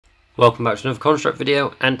Welcome back to another construct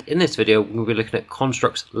video, and in this video we'll be looking at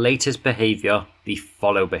construct's latest behavior, the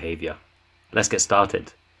follow behavior. Let's get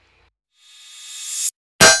started.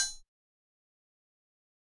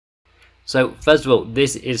 So first of all,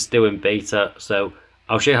 this is still in beta, so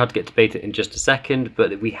I'll show you how to get to beta in just a second,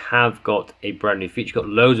 but we have got a brand new feature, got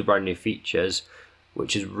loads of brand new features,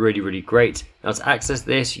 which is really great. Now to access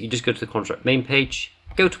this, you just go to the construct main page,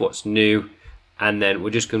 go to what's new, and then we're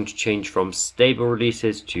just going to change from stable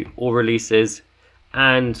releases to all releases,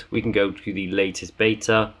 and we can go to the latest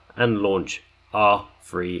beta and launch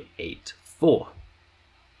R384.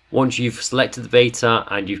 Once you've selected the beta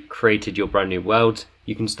and you've created your brand new world,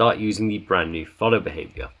 you can start using the brand new follow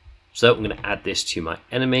behavior. So I'm going to add this to my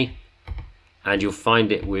enemy, and you'll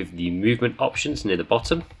find it with the movement options near the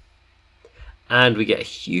bottom, and we get a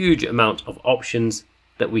huge amount of options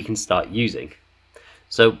that we can start using.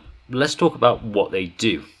 So let's talk about what they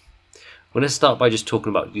do. We're going to start by just talking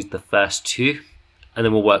about the first two, and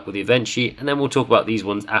then we'll work with the event sheet, and then we'll talk about these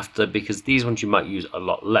ones after, because these ones you might use a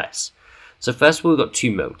lot less. So first of all, we've got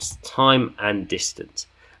two modes, time and distance.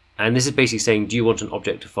 And this is basically saying, do you want an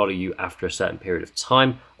object to follow you after a certain period of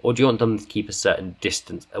time, or do you want them to keep a certain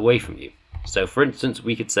distance away from you? So for instance,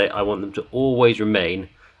 we could say I want them to always remain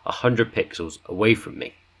 100 pixels away from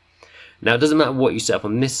me. Now it doesn't matter what you set up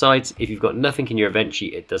on this side. If you've got nothing in your event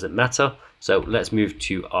sheet, it doesn't matter. So let's move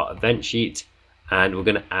to our event sheet, and we're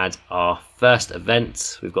going to add our first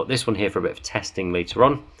event. We've got this one here for a bit of testing later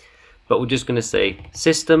on, but we're just going to say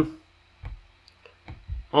system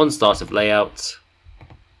on start of layout,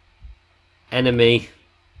 enemy,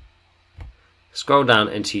 scroll down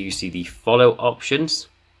until you see the follow options,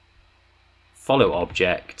 follow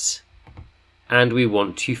object, and we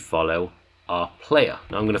want to follow our player.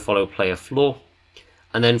 Now I'm going to follow player floor,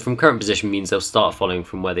 and then from current position means they'll start following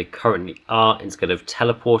from where they currently are instead of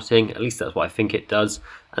teleporting. At least that's what I think it does.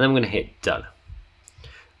 And then I'm going to hit done.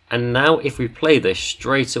 And now if we play this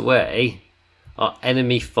straight away, our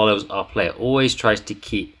enemy follows our player, always tries to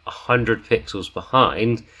keep 100 pixels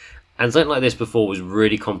behind. And something like this before was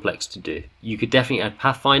really complex to do. You could definitely add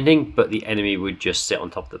pathfinding, but the enemy would just sit on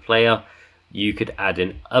top of the player. You could add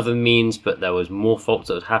in other means, but there was more faults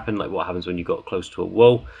that would happen, like what happens when you got close to a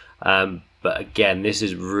wall. But again, this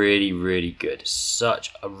is really good.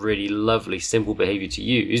 Such a really lovely, simple behavior to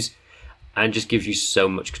use, and just gives you so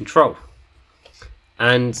much control.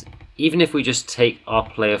 And even if we just take our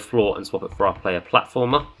player floor and swap it for our player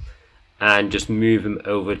platformer, and just move him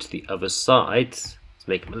over to the other side, let's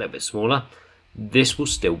make him a little bit smaller, this will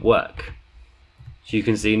still work. So you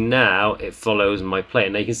can see now it follows my player.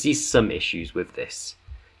 Now you can see some issues with this.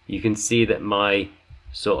 You can see that my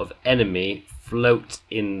sort of enemy floats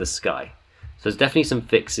in the sky. So there's definitely some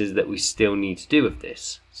fixes that we still need to do with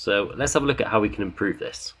this. So let's have a look at how we can improve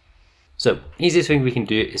this. So easiest thing we can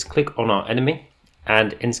do is click on our enemy,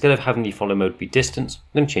 and instead of having the follow mode be distance,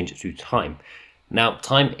 I'm going to change it to time. Now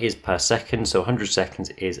time is per second, so 100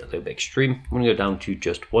 seconds is a little bit extreme. I'm going to go down to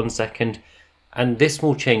just 1 second. And this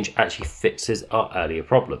small change actually fixes our earlier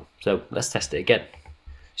problem. So let's test it again.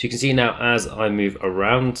 So you can see now as I move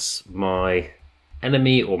around, my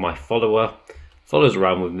enemy or my follower follows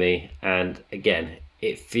around with me, and again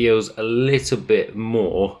it feels a little bit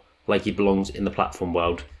more like he belongs in the platform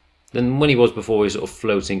world than when he was before. He was sort of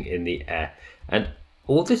floating in the air. And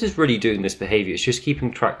all this is really doing, this behavior, is just keeping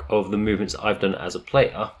track of the movements I've done as a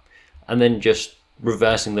player, and then just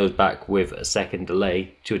reversing those back with a second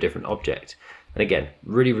delay to a different object. And again,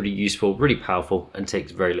 really useful, really powerful, and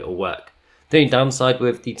takes very little work. The only downside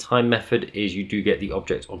with the time method is you do get the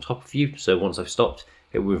object on top of you, so once I've stopped,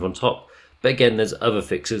 it will move on top. But again, there's other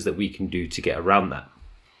fixes that we can do to get around that.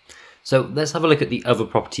 So let's have a look at the other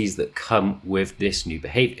properties that come with this new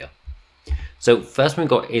behavior. So first one we've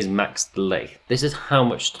got is max delay. This is how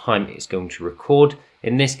much time it's going to record.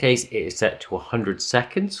 In this case, it is set to 100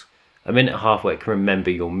 seconds. A minute and a half where it can remember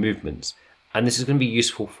your movements. And this is going to be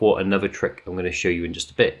useful for another trick I'm going to show you in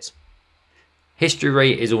just a bit. History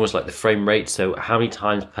rate is almost like the frame rate, so how many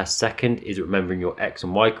times per second is it remembering your X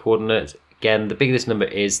and Y coordinates. Again, the bigger this number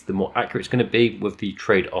is, the more accurate it's going to be with the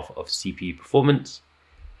trade-off of CPU performance.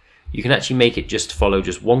 You can actually make it just follow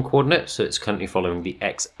just one coordinate, so it's currently following the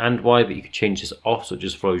X and Y, but you could change this off so it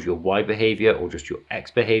just follows your Y behavior or just your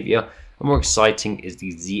X behavior. And more exciting is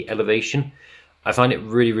the Z elevation. I find it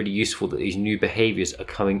really useful that these new behaviors are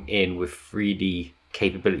coming in with 3D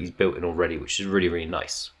capabilities built in already, which is really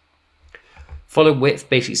nice. Follow width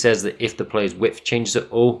basically says that if the player's width changes at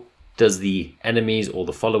all, does the enemies or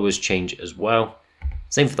the followers change as well?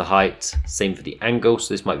 Same for the height, same for the angle.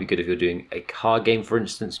 So this might be good if you're doing a car game, for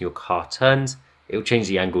instance, and your car turns. It will change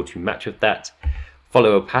the angle to match with that.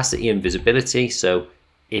 Follow opacity and visibility. So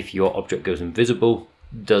if your object goes invisible,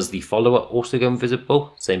 does the follower also go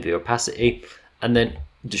invisible? Same for the opacity. And then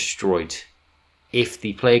destroyed. If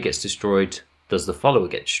the player gets destroyed, does the follower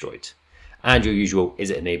get destroyed? And your usual, is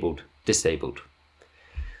it enabled, disabled?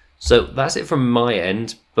 So that's it from my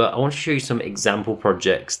end, but I want to show you some example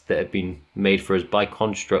projects that have been made for us by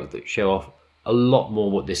Construct that show off a lot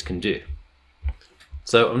more what this can do.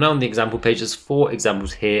 So I'm now on the example page. There's 4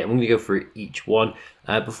 examples here. I'm going to go through each one.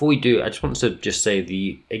 Before we do, I just want to say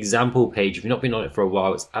the example page, if you've not been on it for a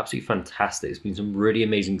while, it's absolutely fantastic. There's been some really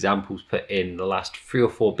amazing examples put in the last 3 or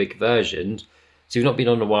 4 big versions. So if you've not been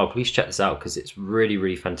on in a while, please check this out because it's really,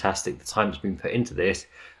 really fantastic. The time that's been put into this,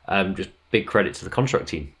 just big credit to the Construct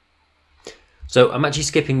team. So I'm actually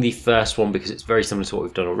skipping the first one because it's very similar to what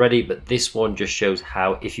we've done already, but this one just shows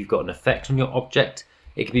how if you've got an effect on your object,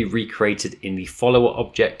 it can be recreated in the follower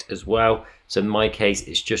object as well. So in my case,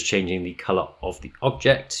 it's just changing the color of the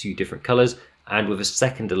object to different colors, and with a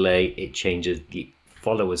second delay, it changes the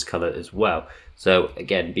follower's color as well. So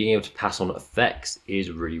again, being able to pass on effects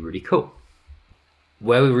is really, really cool.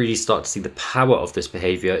 Where we really start to see the power of this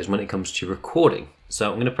behavior is when it comes to recording. So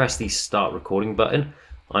I'm going to press the start recording button.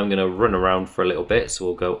 I'm going to run around for a little bit. So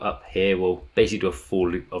we'll go up here. We'll basically do a full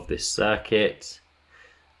loop of this circuit.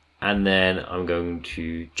 And then I'm going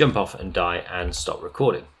to jump off and die and stop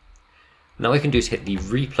recording. Now what I can do is hit the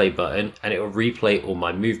replay button and it will replay all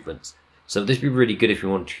my movements. So this would be really good if you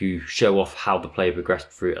want to show off how the player progressed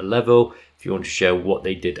through a level, if you want to show what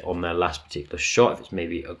they did on their last particular shot, if it's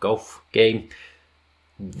maybe a golf game.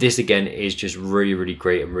 This again is just really, really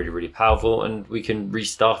great and really, really powerful, and we can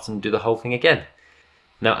restart and do the whole thing again.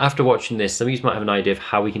 Now after watching this, some of you might have an idea of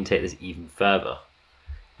how we can take this even further.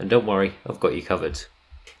 And don't worry, I've got you covered.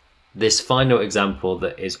 This final example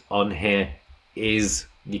that is on here is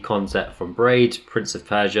the concept from Braid, Prince of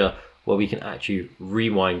Persia, where we can actually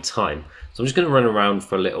rewind time. So I'm just going to run around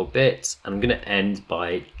for a little bit, and I'm going to end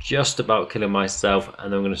by just about killing myself,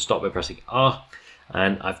 and then I'm going to stop by pressing R,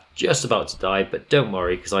 and I'm just about to die, but don't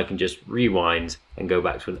worry because I can just rewind and go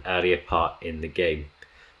back to an earlier part in the game.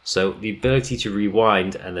 So the ability to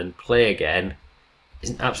rewind and then play again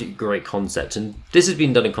is an absolutely great concept, and this has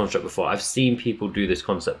been done in Construct before. I've seen people do this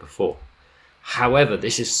concept before. However,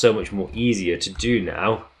 this is so much more easier to do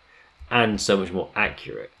now and so much more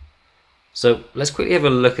accurate. So let's quickly have a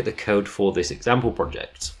look at the code for this example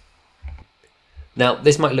project. Now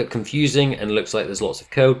this might look confusing and looks like there's lots of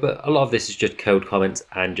code, but a lot of this is just code comments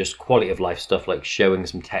and just quality of life stuff like showing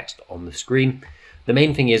some text on the screen. The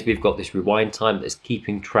main thing is we've got this rewind time that's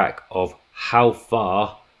keeping track of how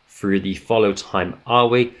far through the follow time are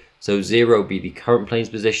we. So 0 will be the current player's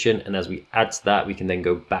position, and as we add to that, we can then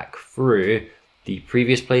go back through the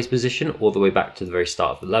previous player's position all the way back to the very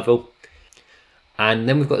start of the level. And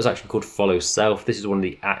then we've got this action called follow self. This is one of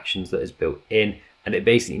the actions that is built in, and it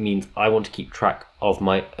basically means I want to keep track of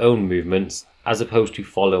my own movements as opposed to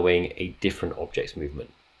following a different object's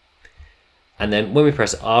movement. And then when we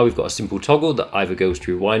press R, we've got a simple toggle that either goes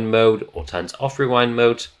to rewind mode or turns off rewind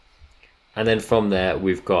mode. And then from there,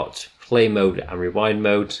 we've got play mode and rewind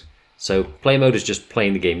mode. So play mode is just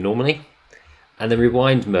playing the game normally. And then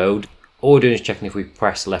rewind mode, all we're doing is checking if we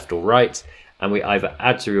press left or right, and we either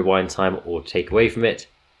add to rewind time or take away from it,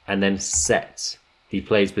 and then set the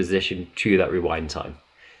player's position to that rewind time.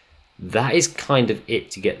 That is kind of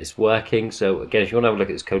it to get this working. So again, if you want to have a look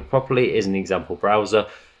at this code properly, it is an example browser.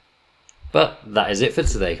 But that is it for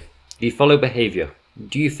today. The follow behavior.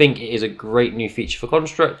 Do you think it is a great new feature for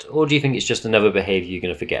Construct, or do you think it's just another behavior you're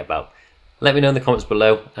going to forget about? Let me know in the comments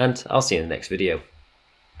below, and I'll see you in the next video.